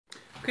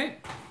Okay,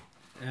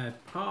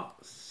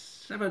 part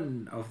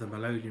 7 of the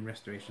melodeon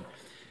restoration.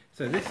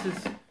 So this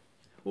has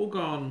all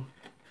gone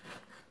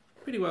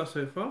pretty well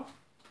so far.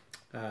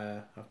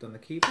 I've done the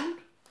keyboard,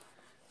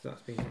 so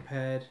that's been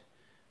repaired.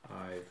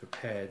 I've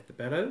repaired the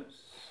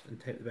bellows and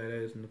taped the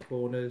bellows and the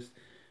corners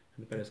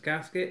and the bellows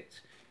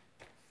gasket.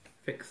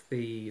 Fixed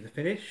the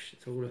finish,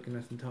 it's all looking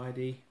nice and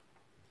tidy.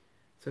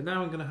 So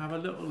now I'm going to have a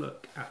little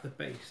look at the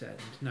base end.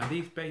 Now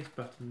these base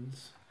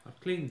buttons, I've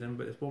cleaned them,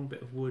 but there's one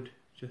bit of wood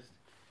just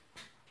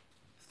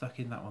stuck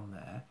in that one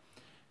there.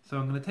 So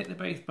I'm going to take the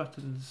base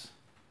buttons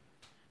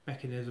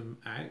mechanism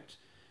out,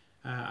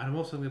 and I'm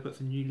also going to put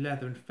some new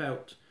leather and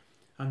felt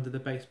under the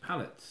base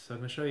pallets. So I'm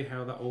going to show you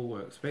how that all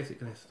works. Basically,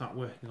 I'm going to start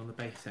working on the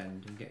base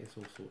end and get this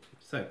all sorted.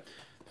 So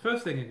the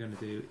first thing I'm going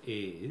to do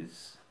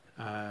is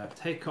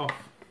take off,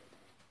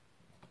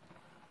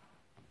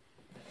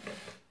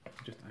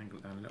 just angle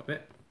it down a little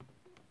bit.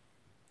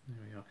 There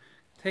we are.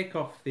 Take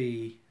off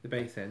the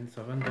base end.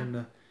 So I've undone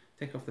the,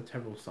 take off the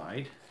terminal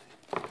side.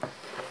 Get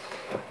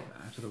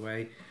that out of the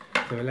way.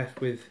 So we're left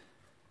with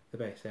the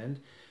base end.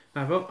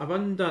 Now I've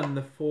undone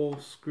the 4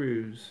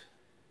 screws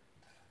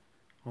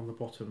on the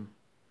bottom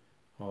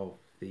of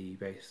the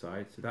base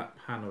side. So that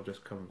panel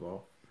just comes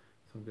off.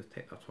 So I'm just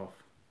take that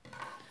off.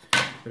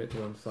 Put it to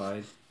one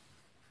side.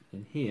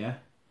 In here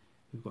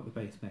we've got the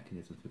base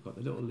mechanisms. We've got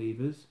the little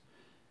levers.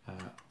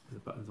 With the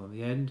buttons on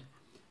the end,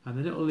 and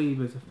the little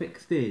levers are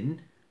fixed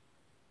in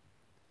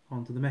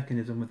onto the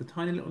mechanism with a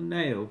tiny little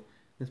nail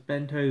that's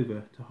bent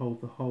over to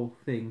hold the whole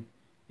thing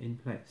in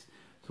place.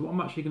 So what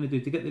I'm actually going to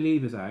do to get the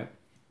levers out,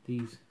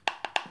 these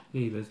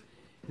levers,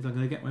 is I'm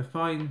going to get my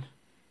fine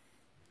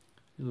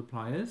little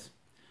pliers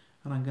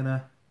and I'm going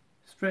to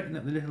straighten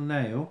up the little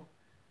nail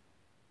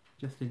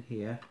just in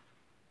here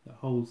that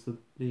holds the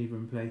lever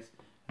in place,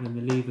 and then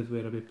the levers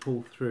will be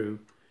pulled through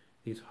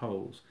these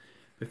holes.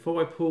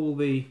 Before I pull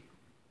the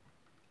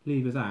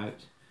levers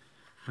out,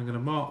 I'm going to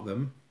mark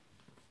them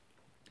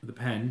with a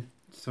pen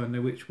so I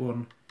know which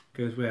one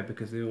goes where,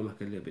 because they all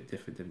look a little bit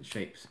different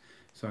shapes.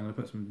 So I'm going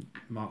to put some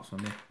marks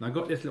on there. And I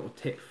got this little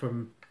tip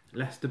from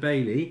Lester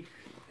Bailey,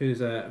 who's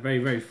a very,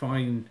 very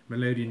fine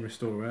melodeon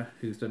restorer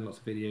who's done lots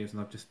of videos,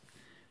 and I've just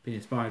been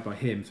inspired by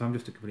him. So I'm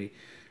just a complete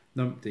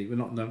numpty, well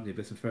not numpty, but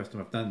it's the first time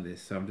I've done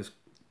this, so I'm just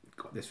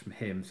got this from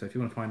him. So if you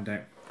want to find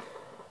out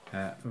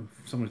from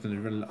someone who's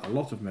done a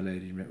lot of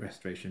melodeon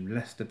restoration,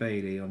 Lester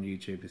Bailey on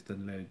YouTube has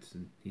done loads,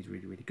 and he's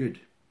really, really good.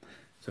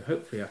 So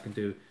hopefully I can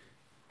do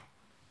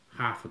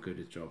half a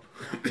good job,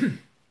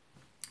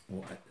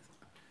 or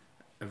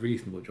a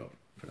reasonable job,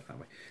 put it that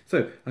way. So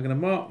I'm going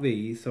to mark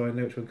these so I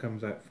know which one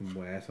comes out from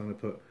where. So I'm going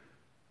to put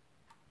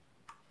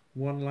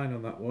one line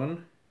on that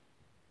one,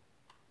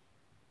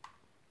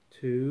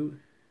 2,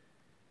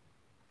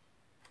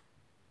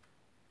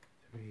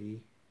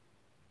 3,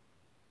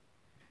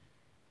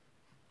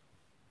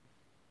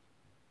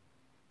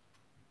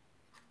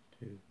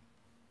 2,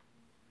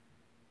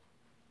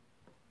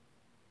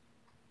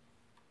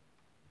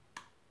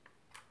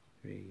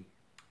 3,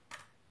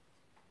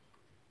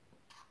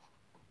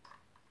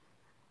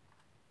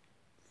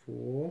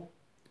 4,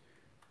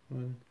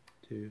 1,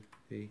 2,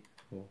 3,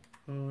 4,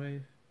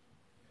 5,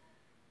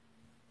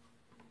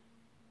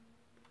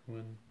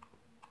 1,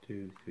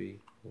 2, 3,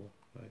 4,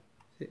 5,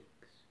 6,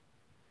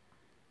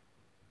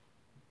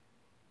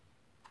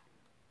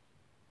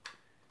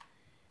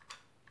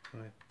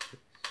 5,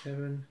 6,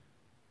 7,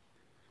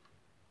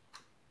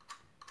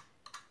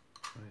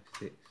 5,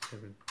 6,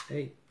 7,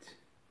 8,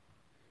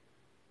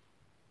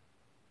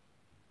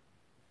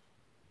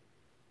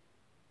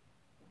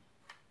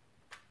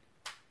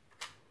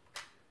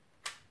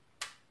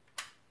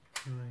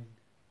 9,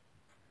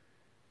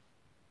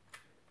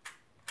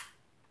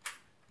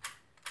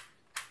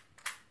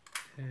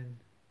 10,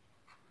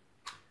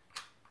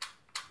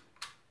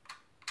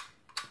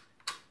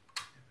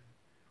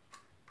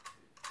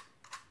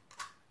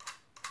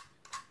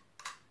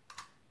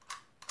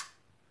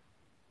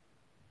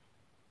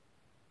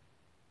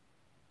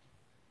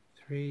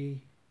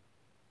 3,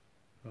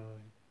 5.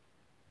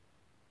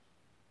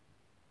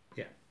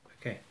 Yeah,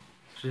 okay.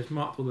 So just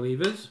marked all the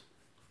levers.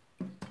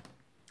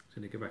 So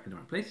they go back in the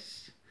right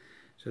place.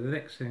 So the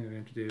next thing I'm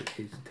going to do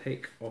is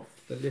take off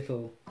the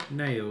little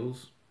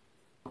nails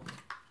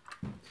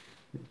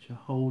which are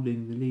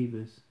holding the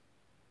levers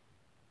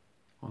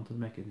onto the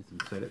mechanism.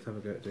 So let's have a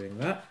go at doing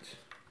that.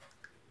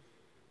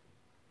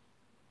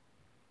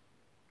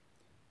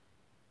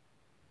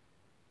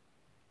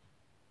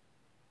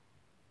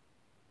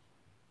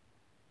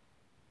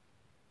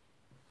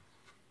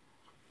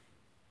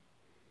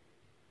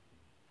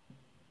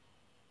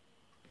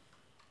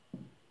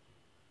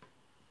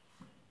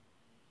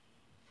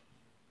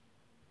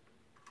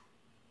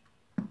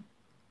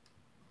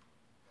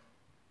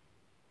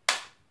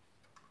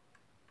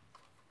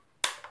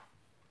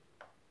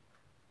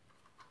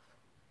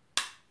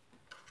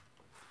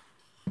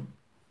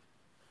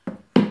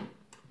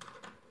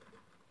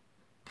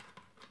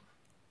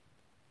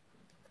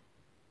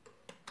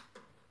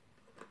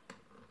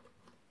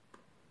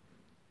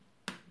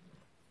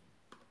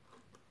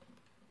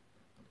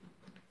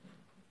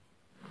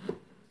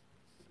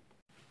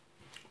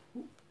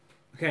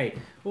 Okay,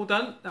 all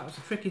done. That was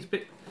the trickiest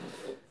bit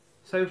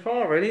so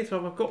far, really.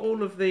 So I've got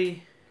all of the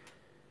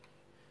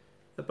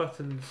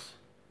buttons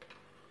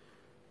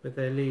with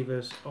their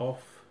levers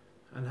off,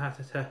 and had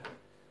to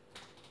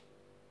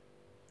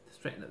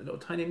straighten up the little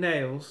tiny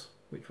nails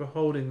which were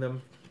holding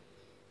them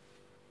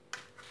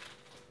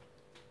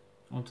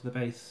onto the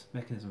base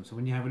mechanism. So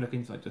when you have a look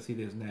inside, you'll see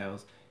those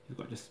nails. You've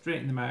got to just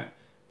straighten them out,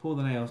 pull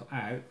the nails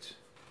out,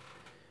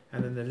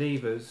 and then the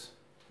levers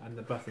and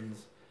the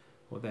buttons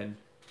will then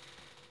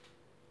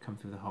come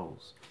through the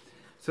holes.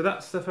 So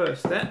that's the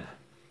first step.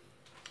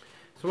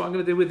 So what I'm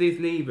going to do with these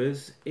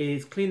levers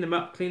is clean them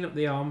up, clean up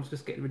the arms,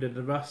 just get rid of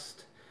the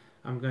rust.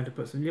 I'm going to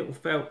put some little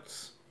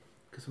felts,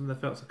 because some of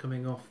the felts are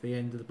coming off the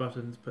end of the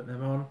buttons, put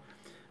them on.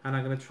 And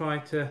I'm going to try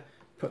to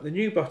put the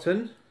new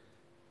button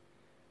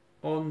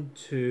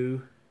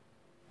onto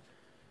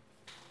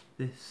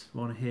this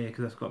one here,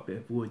 because that's got a bit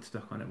of wood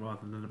stuck on it rather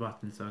than the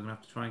button. So I'm going to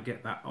have to try and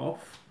get that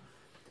off,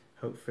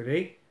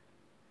 hopefully.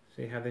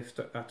 See how they've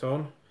stuck that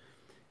on.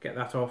 Get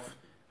that off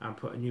and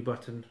put a new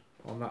button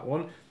on that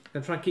one. I'm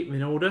going to try and keep them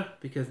in order,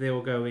 because they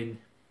will go in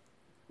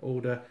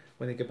order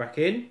when they go back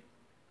in.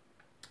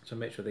 So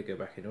make sure they go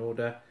back in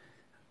order.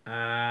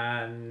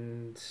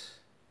 And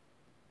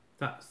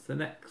that's the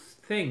next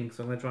thing.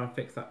 So I'm going to try and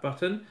fix that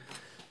button.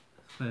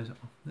 Let's close it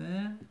off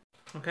there.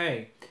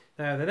 Okay,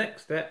 now the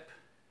next step,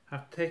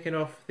 I've taken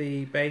off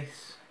the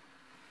base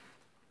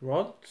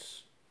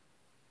rods.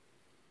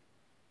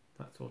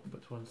 That's all to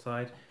put to one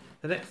side.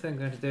 The next thing I'm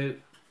going to do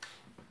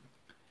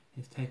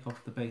is take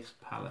off the base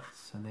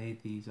pallets, and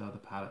these are the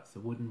pallets, the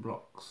wooden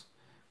blocks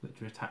which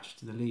are attached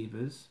to the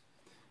levers,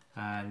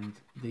 and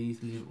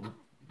these little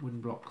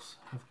wooden blocks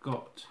have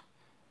got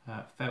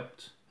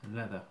felt and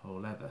leather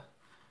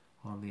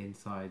on the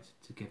inside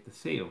to give the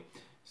seal.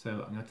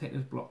 So I'm going to take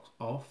those blocks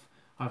off.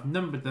 I've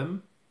numbered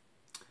them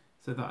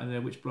so that I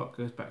know which block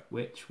goes back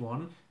which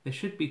one. They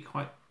should be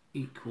quite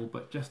equal,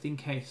 but just in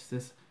case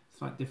there's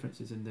slight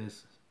differences in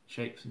those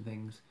shapes and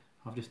things,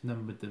 I've just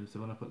numbered them, so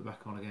when I put them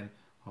back on again,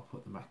 I'll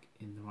put them back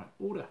in the right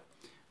order.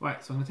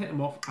 Right, so I'm going to take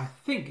them off. I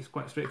think it's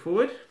quite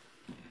straightforward.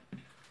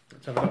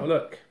 Let's have a little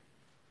look.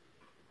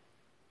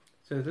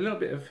 So there's a little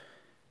bit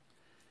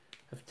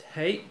of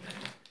tape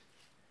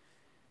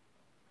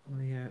on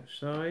the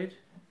outside.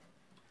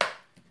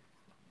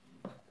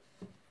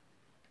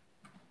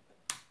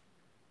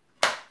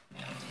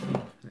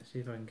 Let's see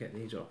if I can get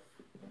these off.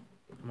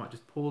 I might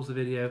just pause the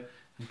video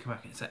and come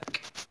back in a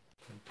sec.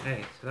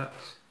 Okay, so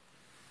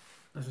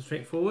that's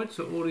straightforward.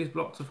 So all these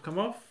blocks have come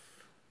off.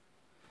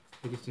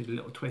 We just need a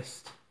little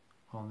twist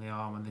on the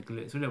arm and the glue.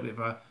 It's a little bit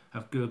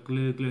of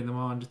gluing them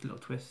on, just a little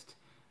twist.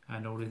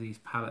 And all of these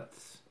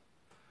pallets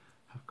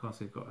have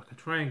constantly got like a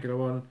triangular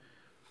one,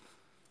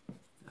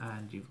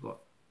 and you've got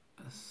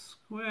a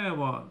square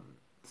one.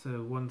 So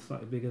one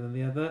slightly bigger than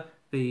the other.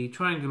 The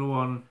triangular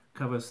one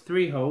covers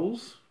 3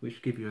 holes,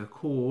 which give you a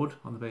chord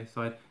on the bass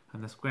side,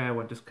 and the square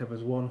one just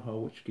covers 1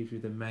 hole, which gives you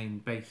the main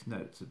bass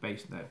notes, the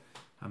bass note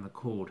and the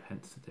chord,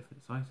 hence the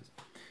different sizes.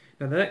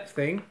 Now the next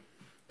thing,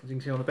 as you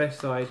can see on the bass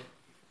side,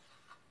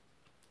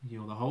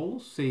 you all the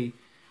holes. See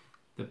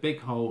the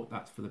big hole,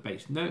 that's for the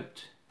bass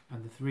note,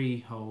 and the 3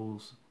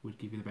 holes would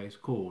give you the bass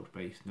chord.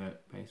 Bass note,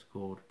 bass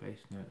chord, bass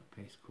note,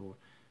 bass chord,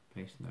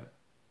 bass note,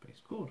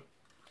 bass chord.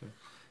 So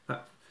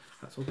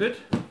that's all good.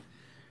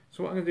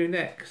 So what I'm going to do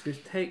next is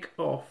take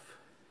off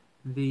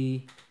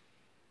the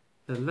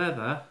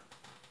leather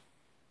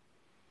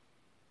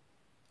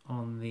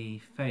on the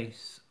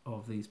face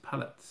of these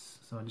pallets.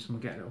 So I'm just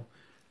going to get a little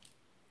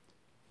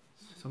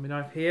zombie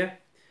knife here.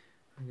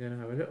 I'm going to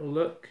have a little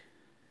look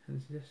and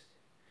just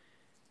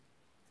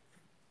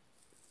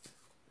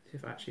see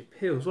if it actually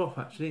peels off.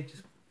 Actually,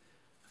 just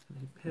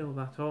peel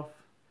that off.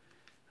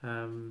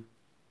 And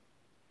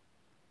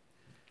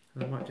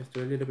I might just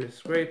do a little bit of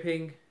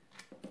scraping.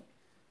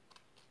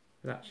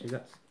 But actually,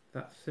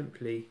 that's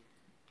simply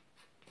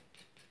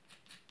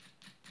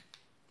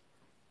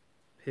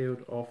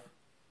peeled off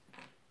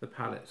the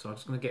pallet. So I'm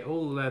just going to get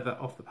all the leather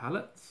off the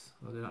pallets.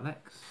 I'll do that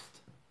next.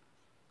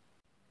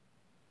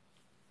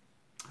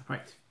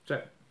 Right,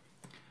 so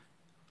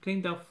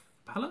cleaned off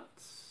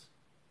pallets.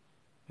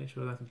 Make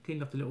sure that I've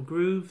cleaned off the little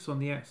grooves on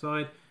the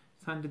outside,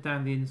 sanded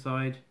down the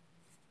inside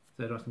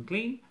so nice and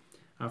clean.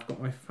 I've got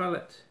my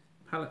pallet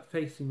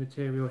facing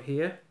material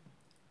here,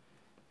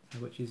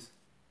 which is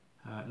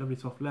lovely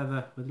soft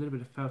leather with a little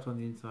bit of felt on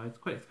the inside. It's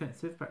quite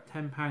expensive, about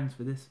 £10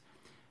 for this.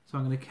 So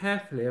I'm going to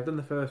carefully, I've done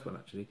the first one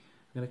actually,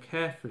 I'm going to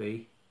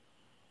carefully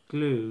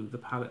glue the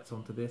pallets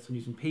onto this. I'm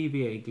using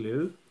PVA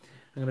glue.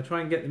 I'm going to try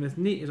and get them as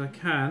neat as I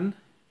can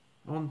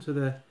onto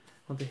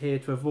here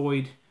to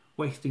avoid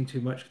wasting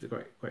too much because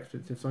they're quite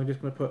expensive. So I'm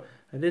just going to put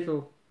a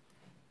little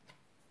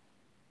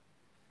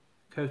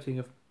coating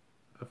of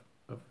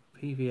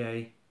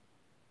PVA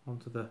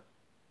onto the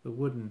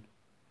wooden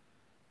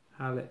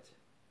pallet.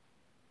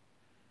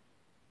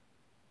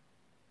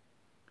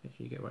 Make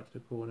sure you get right to the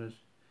corners,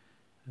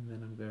 and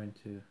then I'm going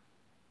to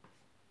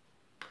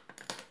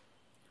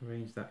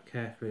arrange that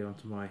carefully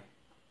onto my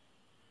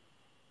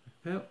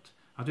felt.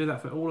 I'll do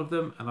that for all of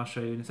them and I'll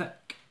show you in a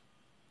sec.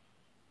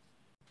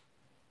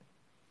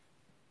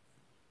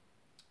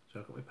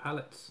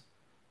 pallets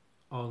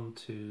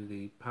onto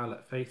the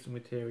pallet facing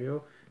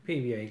material,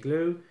 PVA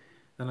glue.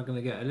 Then I'm going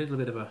to get a little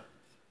bit of a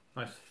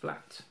nice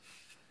flat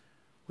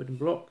wooden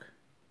block.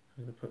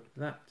 I'm going to put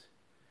that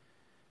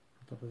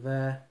on top of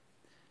there,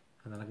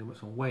 and then I'm going to put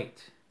some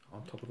weight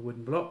on top of the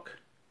wooden block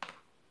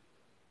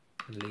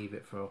and leave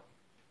it for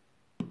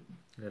a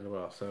little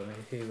while. So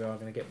here we are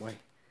going to get my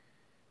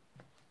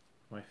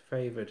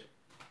favoured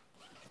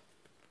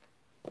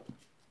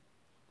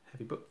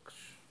heavy books.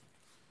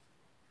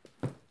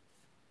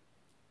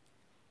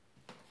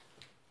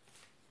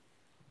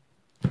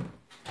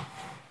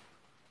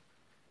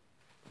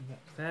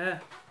 That's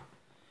there.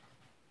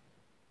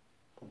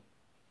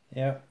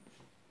 Yeah.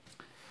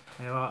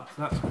 There you are.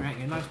 So that's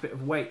creating a nice bit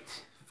of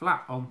weight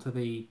flat onto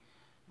the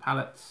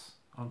pallets,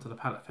 onto the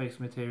pallet face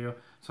material.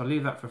 So I'll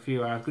leave that for a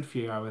few hours, good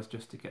few hours,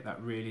 just to get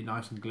that really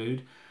nice and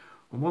glued.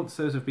 And once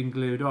those have been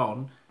glued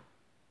on,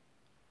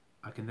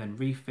 I can then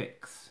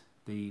refix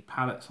the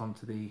pallets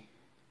onto the,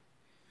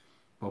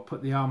 well,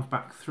 put the arms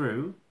back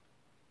through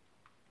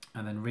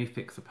and then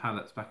refix the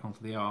pallets back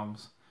onto the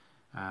arms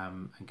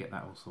and get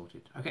that all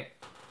sorted. Okay.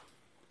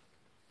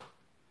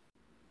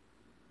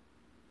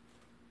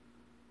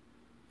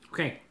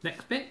 Okay,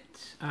 next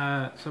bit.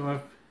 So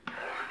I've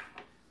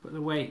put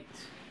the weight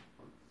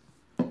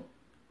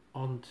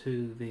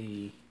onto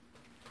the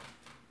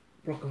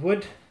block of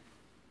wood,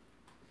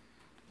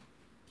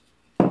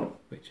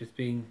 which has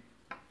been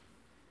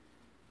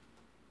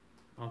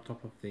on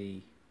top of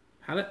the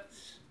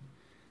pallets.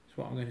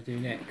 So what I'm going to do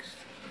next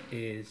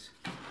is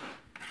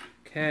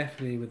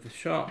carefully with the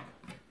sharpest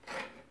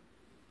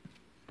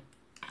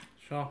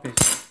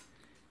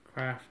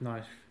craft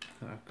knife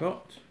that I've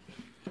got,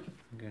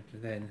 I'm going to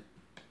then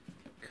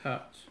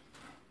cut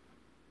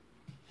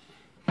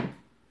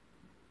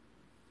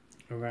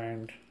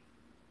around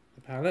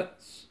the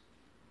pallets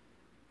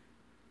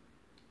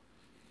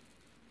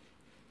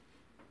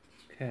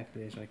as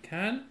carefully as I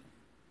can.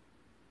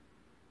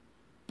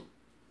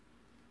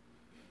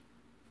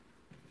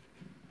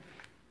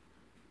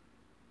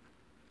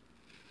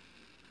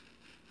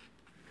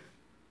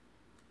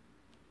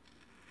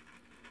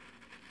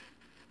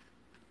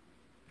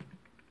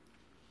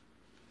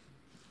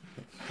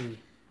 Let's see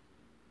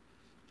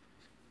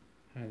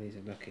how these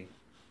are looking.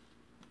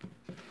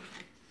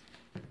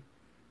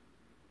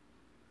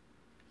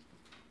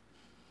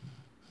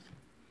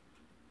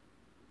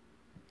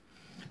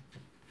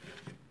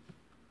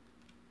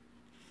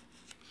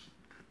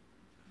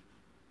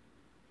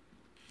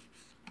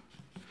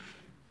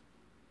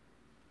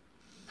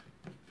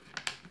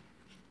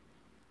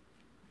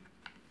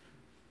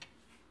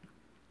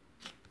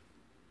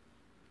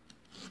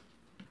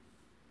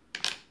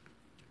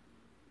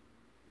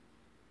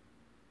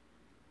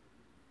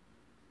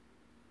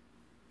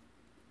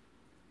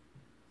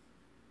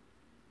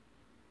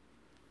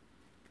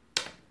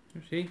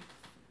 You see?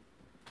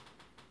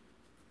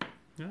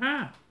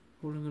 Ah!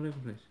 Falling all over the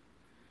place.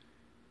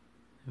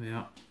 There we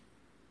are.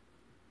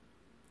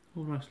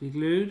 All nicely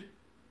glued.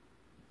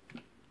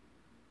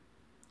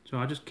 So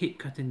I'll just keep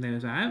cutting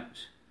those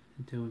out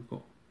until we've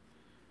got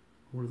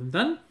all of them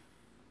done.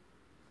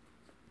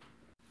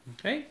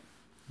 Okay,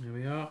 there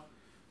we are.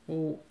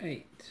 All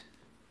 8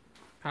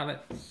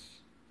 pallets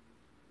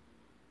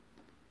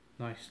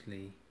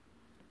nicely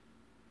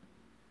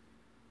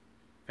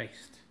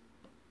faced.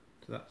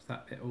 So that's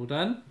that bit all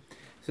done.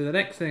 So the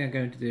next thing I'm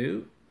going to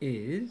do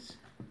is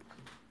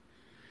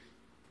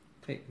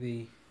take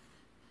the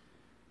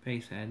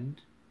base end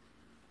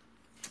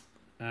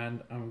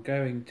and I'm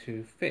going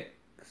to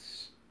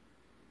fix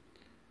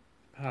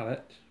the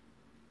pallet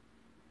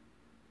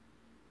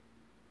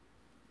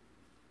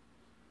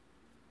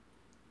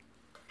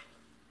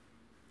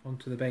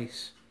onto the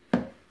base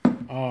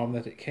arm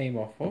that it came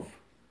off of.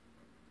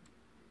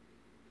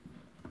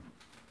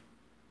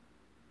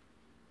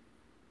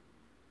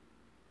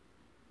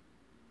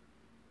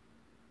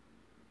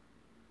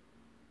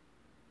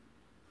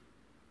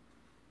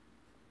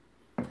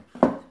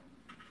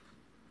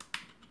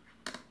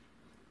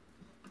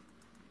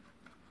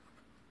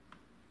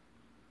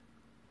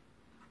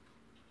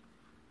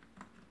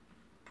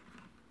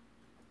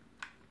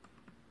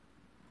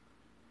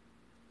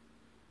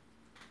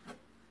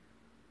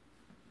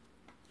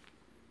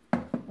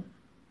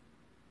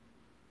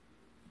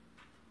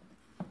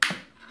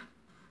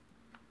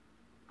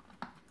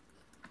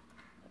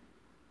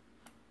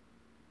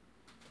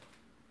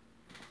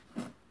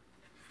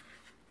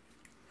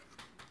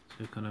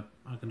 So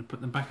I'm going to put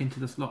them back into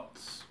the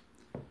slots,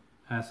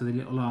 so the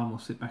little arm will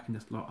sit back in the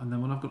slot, and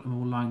then when I've got them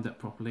all lined up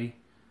properly,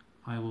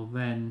 I will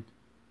then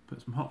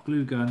put some hot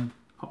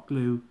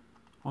glue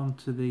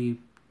onto the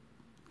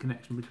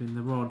connection between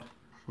the rod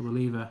or the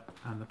lever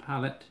and the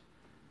pallet,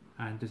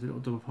 and just a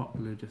little dab of hot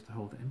glue just to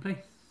hold it in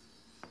place.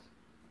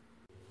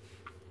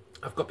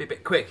 I've got to be a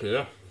bit quick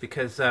here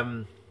because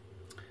I'm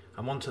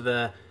onto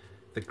the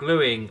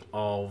gluing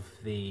of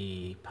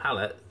the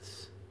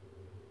pallets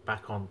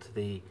back onto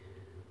the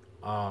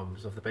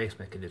arms of the base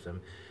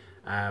mechanism,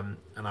 and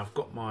I've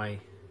got my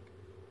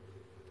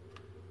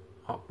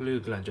hot glue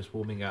gun just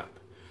warming up.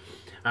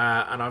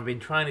 and I've been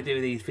trying to do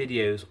these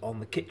videos on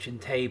the kitchen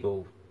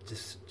table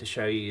just to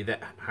show you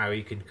that how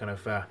you can kind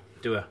of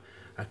do a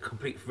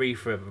complete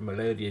refurb of a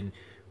melodeon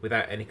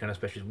without any kind of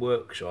special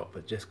workshop,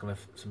 but just kind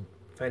of some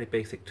fairly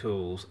basic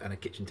tools and a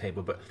kitchen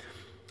table. But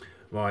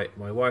my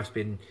wife's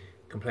been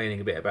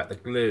complaining a bit about the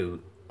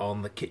glue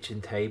on the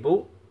kitchen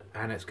table,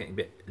 and it's getting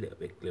a little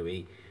bit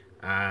gluey,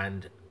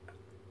 and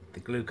the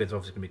glue gun's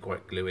obviously going to be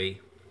quite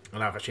gluey.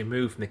 And I've actually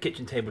moved from the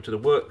kitchen table to the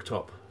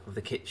worktop of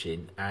the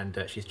kitchen,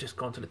 and she's just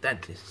gone to the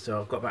dentist,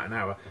 so I've got about an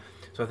hour.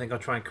 So I think I'll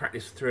try and crack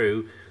this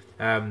through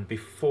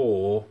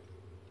before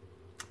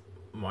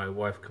my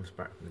wife comes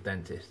back from the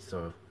dentist,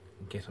 so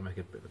in case I make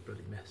a bit of a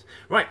bloody mess.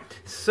 Right,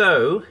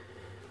 so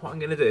what I'm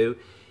going to do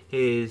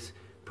is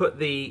put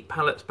the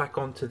pallets back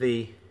onto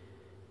the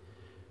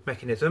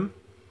mechanism.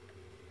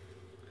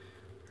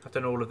 I've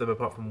done all of them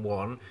apart from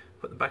one.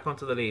 Put them back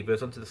onto the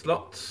levers, onto the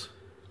slots,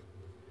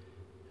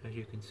 as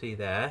you can see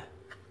there.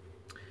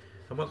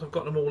 And once I've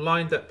got them all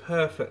lined up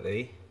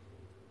perfectly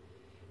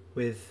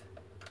with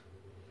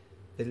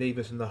the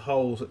levers and the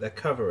holes that they're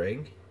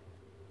covering,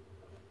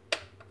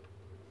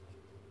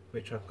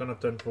 which I've kind of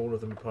done for all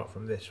of them apart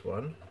from this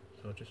one,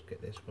 so I'll just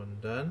get this one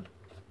done.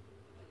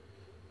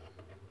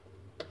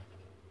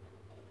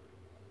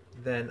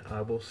 Then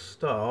I will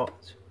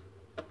start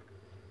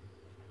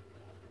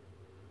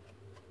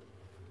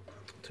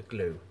to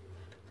glue.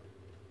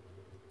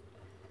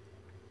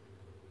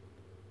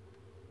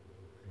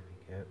 There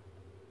we go.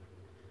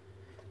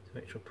 So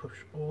make sure I push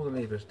all the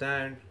levers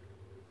down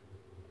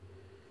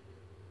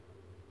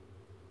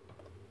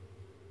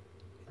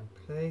in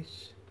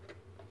place.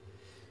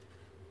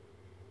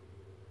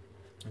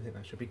 I think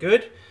that should be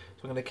good. So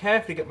I'm going to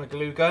carefully get my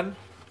glue gun.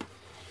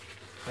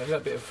 I have a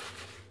little bit of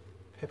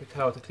paper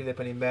towel to clean up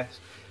any mess,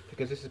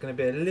 because this is going to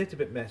be a little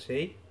bit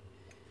messy,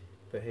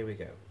 but here we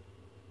go.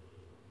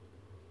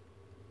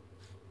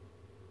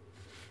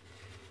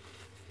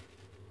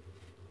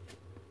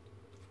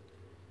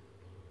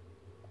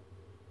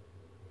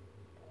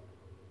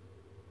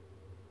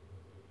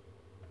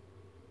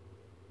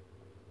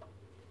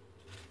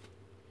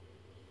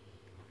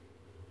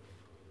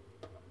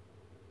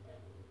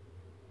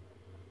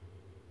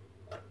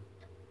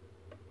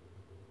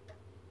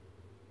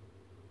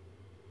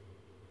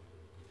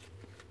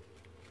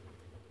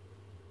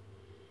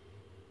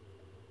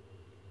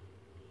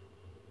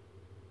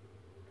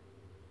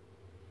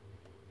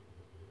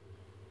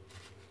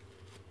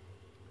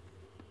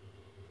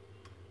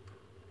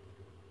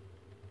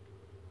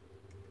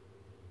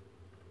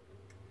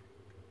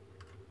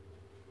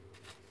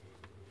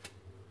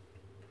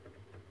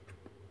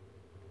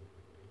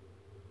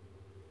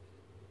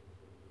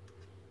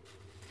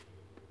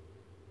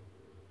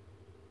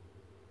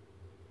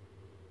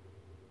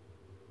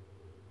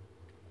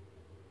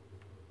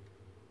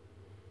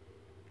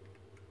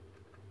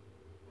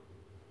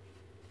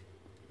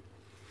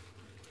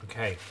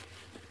 Okay.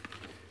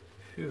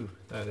 Phew,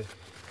 no,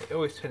 it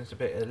always tends to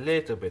be a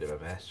little bit of a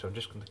mess, so I'm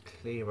just going to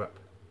clear up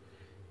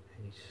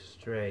any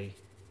stray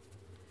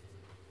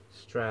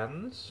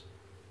strands.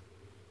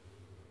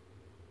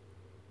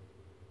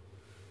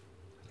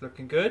 It's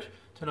looking good.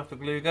 Turn off the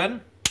glue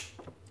gun.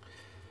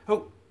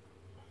 Oh,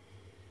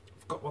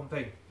 I've got one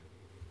thing.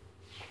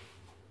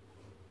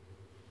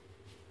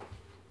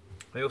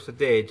 I also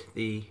did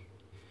the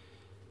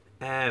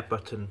air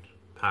button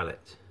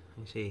pallet.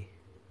 You see,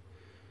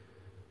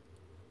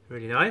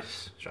 really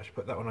nice. So I should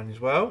put that one on as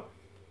well.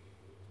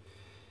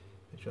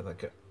 Make sure that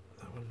get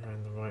that one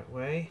around the right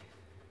way.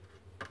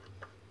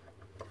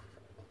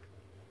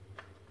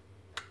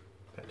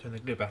 Better turn the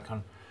glue back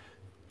on.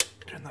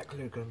 Turn that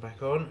glue gun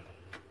back on.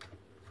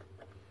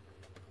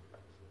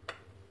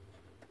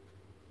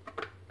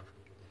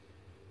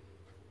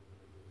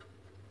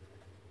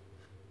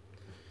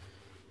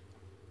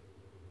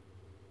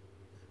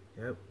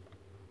 Yep.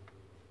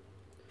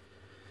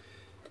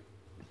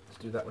 Let's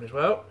do that one as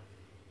well.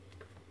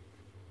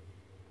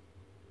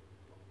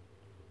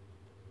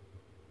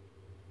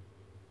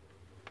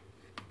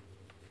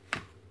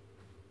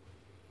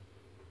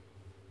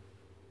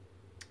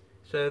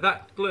 So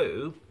that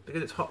glue,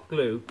 because it's hot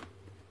glue,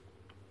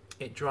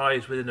 it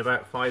dries within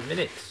about 5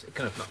 minutes. It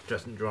kind of not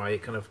doesn't dry.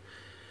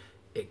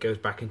 It goes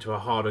back into a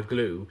harder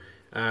glue,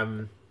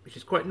 which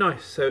is quite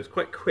nice. So it's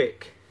quite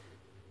quick.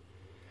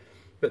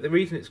 But the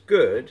reason it's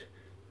good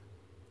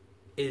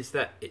is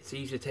that it's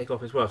easy to take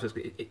off as well. So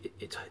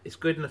it's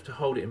good enough to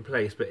hold it in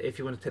place. But if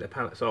you want to take the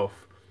pallets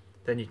off,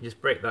 then you can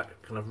just break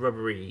that kind of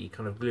rubbery,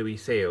 kind of gluey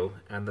seal,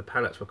 and the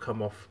pallets will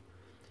come off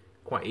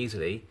quite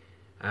easily.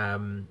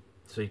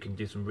 So you can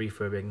do some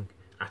refurbing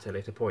at a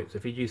later point. So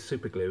if you use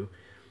super glue,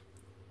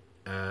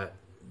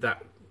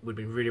 that would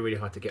be really, really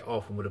hard to get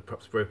off and would have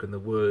perhaps broken the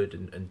wood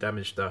and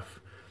damaged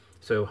stuff.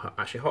 So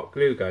actually, hot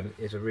glue gun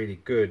is a really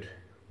good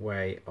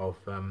way of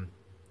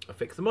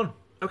fix them on.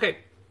 Okay,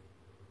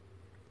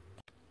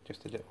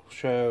 just a little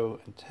show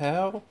and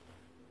tell.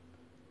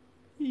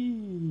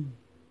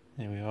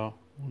 There we are,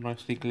 all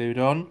nicely glued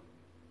on,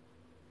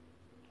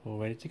 all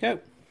ready to go.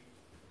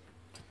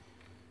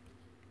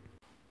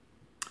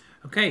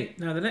 Okay,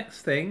 now the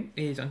next thing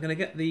is I'm going to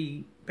get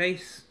the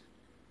bass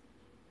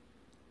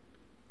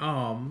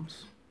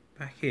arms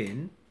back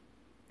in,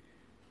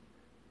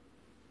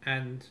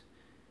 and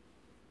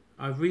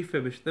I've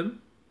refurbished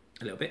them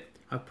a little bit.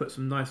 I've put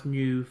some nice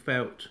new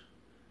felt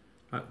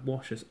like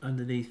washers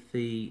underneath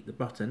the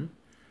button.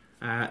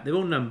 They're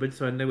all numbered,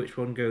 so I know which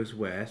one goes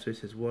where. So it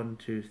says 1,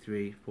 2,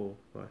 3, 4,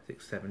 5,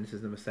 6, 7. This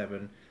is number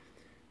 7.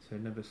 So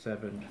number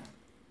 7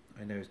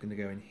 I know is going to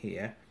go in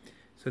here.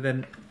 So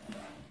then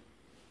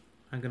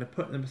I'm going to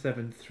put number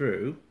 7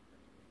 through.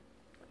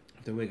 I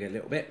have to wig it a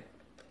little bit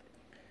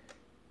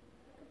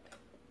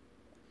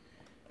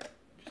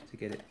just to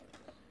get it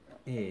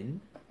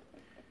in,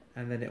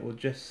 and then it will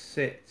just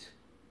sit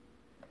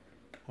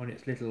on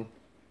its little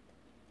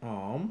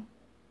arm.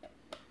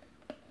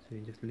 So you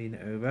just lean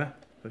it over,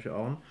 push it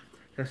on.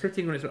 So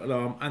sitting on its little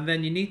arm, and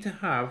then you need to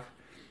have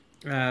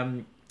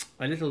a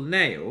little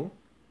nail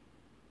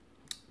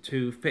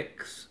to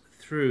fix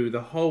through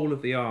the whole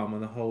of the arm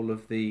and the whole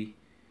of the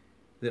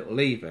little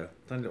lever,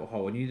 tiny little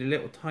hole, and you need a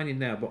little tiny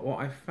nail. But what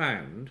I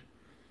found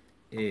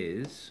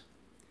is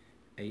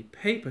a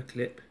paper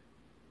clip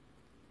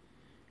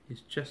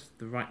is just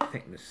the right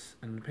thickness,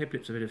 and the paper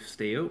clip's a bit of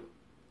steel,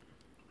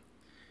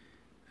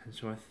 and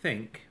so I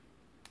think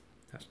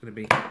that's going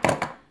to be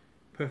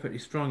perfectly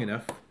strong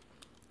enough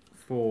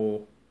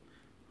for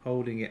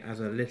holding it as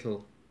a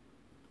little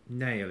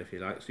nail, if you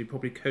like. So you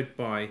probably could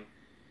buy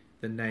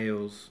the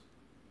nails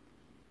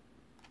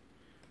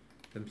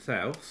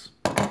themselves,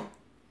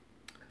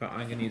 but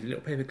I'm going to use a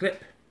little paper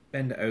clip,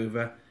 bend it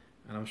over,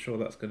 and I'm sure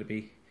that's going to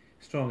be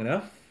strong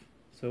enough.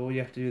 So all you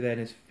have to do then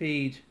is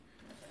feed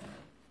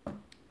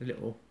the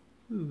little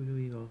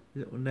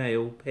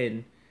nail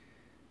pin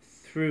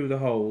through the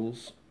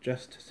holes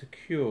just to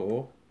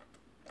secure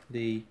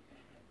the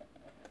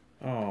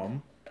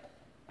arm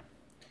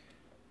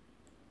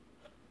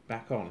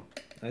back on.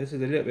 Now this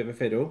is a little bit of a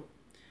fiddle.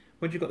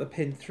 Once you've got the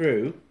pin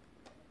through,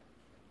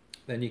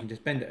 then you can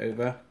just bend it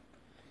over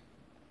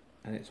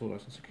and it's all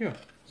nice and secure.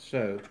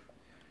 So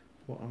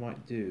what I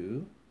might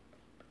do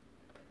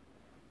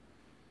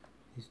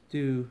is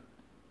there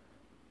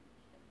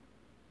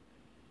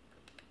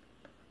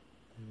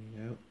we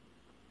go,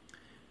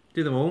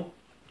 do them all,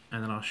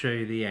 and then I'll show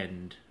you the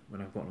end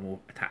when I've got them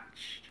all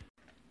attached.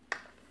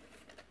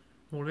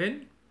 All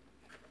in,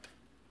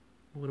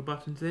 all the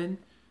buttons in.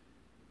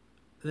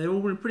 They're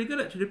all running pretty good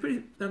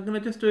actually. I'm going to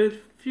just do a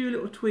few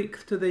little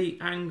tweaks to the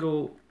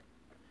angle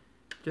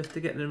just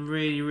to get them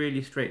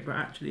really straight, but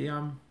actually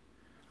I'm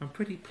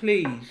pretty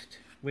pleased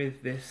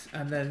with this,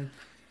 and then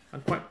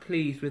I'm quite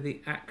pleased with the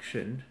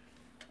action.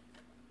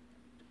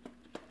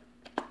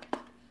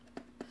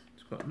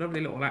 It's got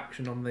lovely little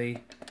action on the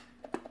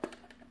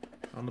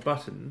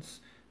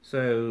buttons,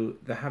 so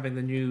they're having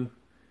the new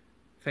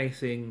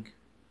facing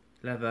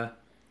leather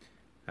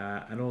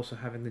and also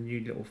having the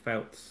new little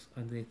felts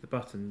underneath the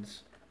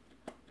buttons.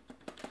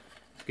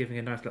 It's giving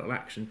a nice little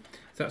action,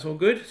 so that's all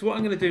good. So what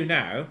I'm going to do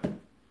now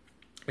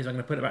is I'm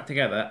going to put it back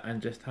together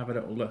and just have a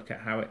little look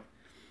at how it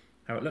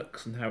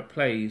looks and how it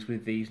plays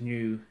with these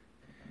newly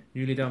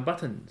done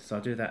buttons. So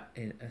I'll do that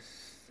in a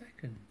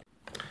second.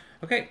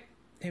 Okay,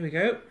 here we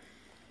go.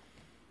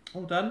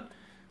 All done.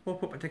 All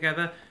put back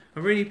together.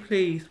 I'm really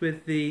pleased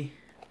with the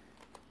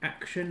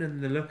action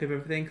and the look of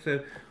everything.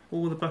 So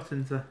all the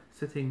buttons are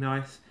sitting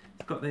nice.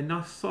 It's got their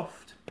nice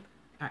soft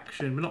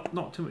action, but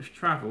not too much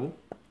travel,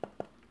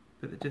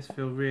 but they just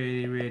feel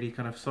really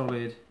kind of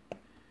solid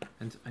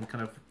and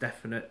kind of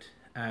definite.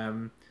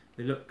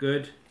 They look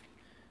good.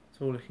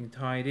 It's all looking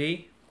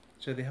tidy.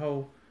 So the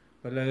whole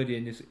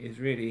melodeon is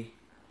really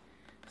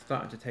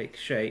starting to take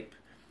shape.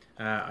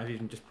 I've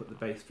even just put the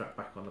bass strap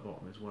back on the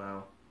bottom as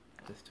well,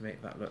 just to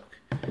make that look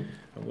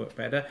and work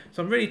better.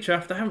 So I'm really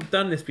chuffed. I haven't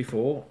done this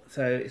before,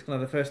 so it's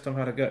kind of the first time I've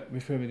had a go at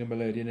refurbing a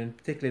melodeon, and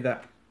particularly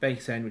that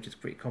bass end, which is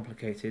pretty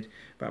complicated.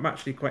 But I'm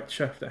actually quite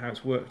chuffed at how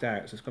it's worked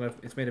out. So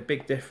it's made a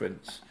big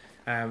difference.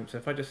 So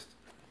if I just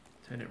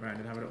turn it around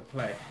and have a little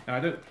play. Now I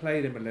don't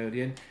play the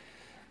melodeon,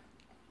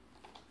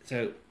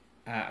 so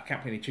I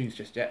can't play any tunes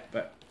just yet,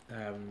 but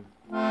so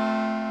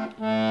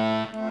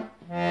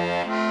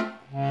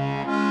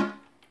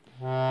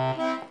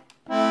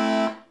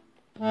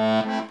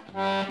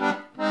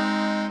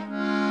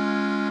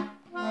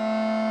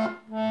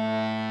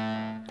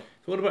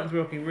all the buttons are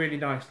working really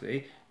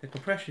nicely. The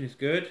compression is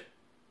good.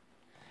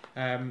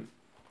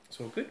 It's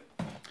all good.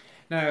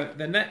 Now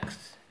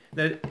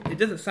it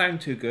doesn't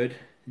sound too good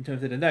in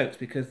terms of the notes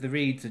because the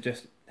reeds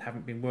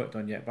haven't been worked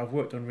on yet, but I've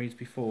worked on reeds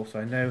before, so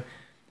I know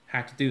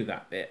how to do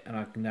that bit, and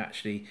I can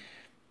actually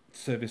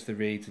service the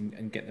reeds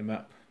and get them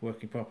up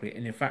working properly.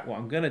 And in fact what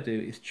I'm going to do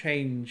is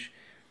change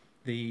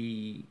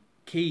the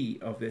key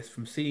of this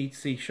from C to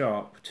C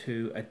sharp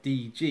to a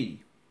DG,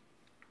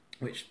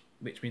 which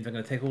means I'm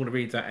going to take all the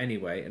reeds out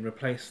anyway and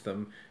replace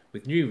them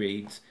with new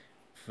reeds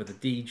for the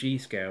DG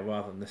scale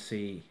rather than the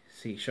C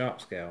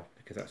sharp scale,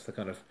 because that's the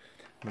kind of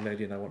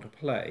melodeon I want to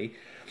play.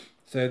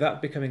 So that'll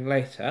be coming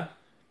later,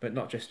 but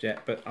not just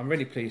yet. But I'm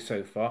really pleased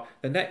so far.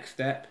 The next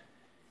step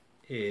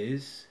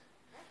is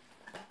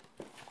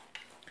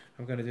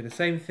I'm going to do the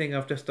same thing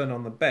I've just done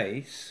on the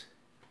base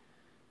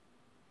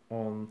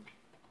on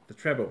the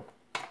treble.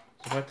 So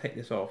if I take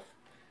this off,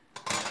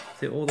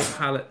 see all the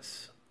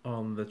pallets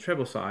on the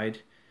treble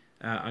side,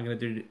 I'm going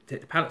to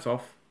take the pallets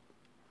off,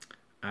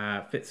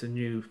 fit some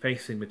new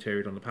facing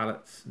material on the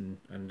pallets,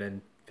 and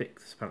then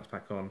fix the pallets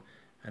back on,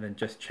 and then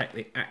just check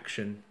the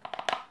action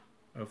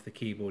of the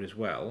keyboard as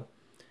well.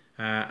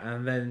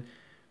 And then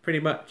pretty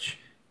much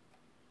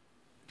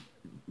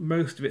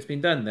most of it's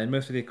been done then.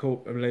 Most of the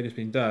melodeon has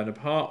been done,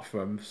 apart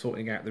from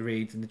sorting out the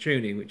reeds and the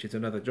tuning, which is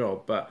another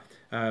job, but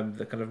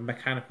the kind of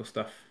mechanical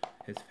stuff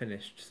is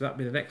finished. So that'll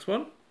be the next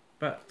one.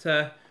 But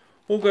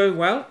all going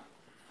well,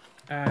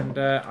 and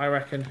I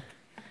reckon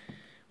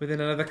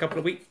within another couple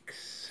of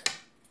weeks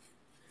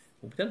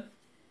we'll be done.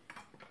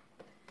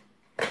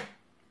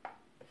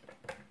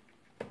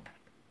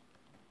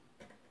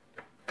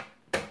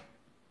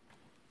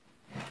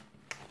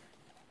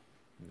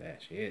 There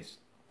she is.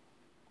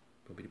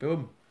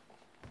 Boom.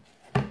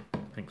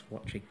 Thanks for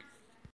watching.